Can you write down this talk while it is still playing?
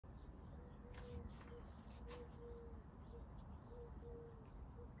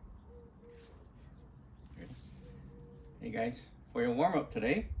Guys, for your warm-up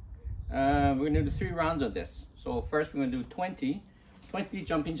today, we're going to do 3 rounds of this. So first we're going to do 20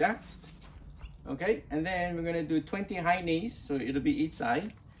 jumping jacks, okay, and then we're going to do 20 high knees, so it'll be each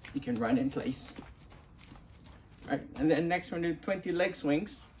side. You can run in place. All right, and then next we're going to do 20 leg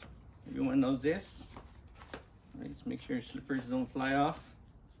swings. Everyone knows this. All right, let's make sure your slippers don't fly off.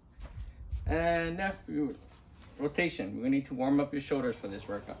 And after rotation, we're going to need to warm up your shoulders for this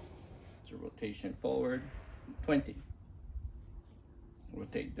workout. So rotation forward, 20.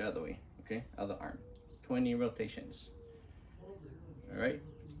 Rotate the other way, okay, other arm, 20 rotations. All right,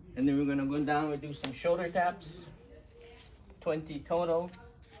 and then we're gonna go down and do some shoulder taps, 20 total.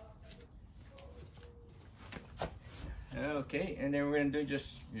 Okay, and then we're gonna do just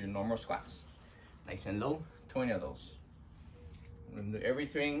your normal squats, nice and low, 20 of those. We're gonna do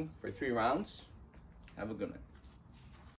everything for 3 rounds. Have a good one.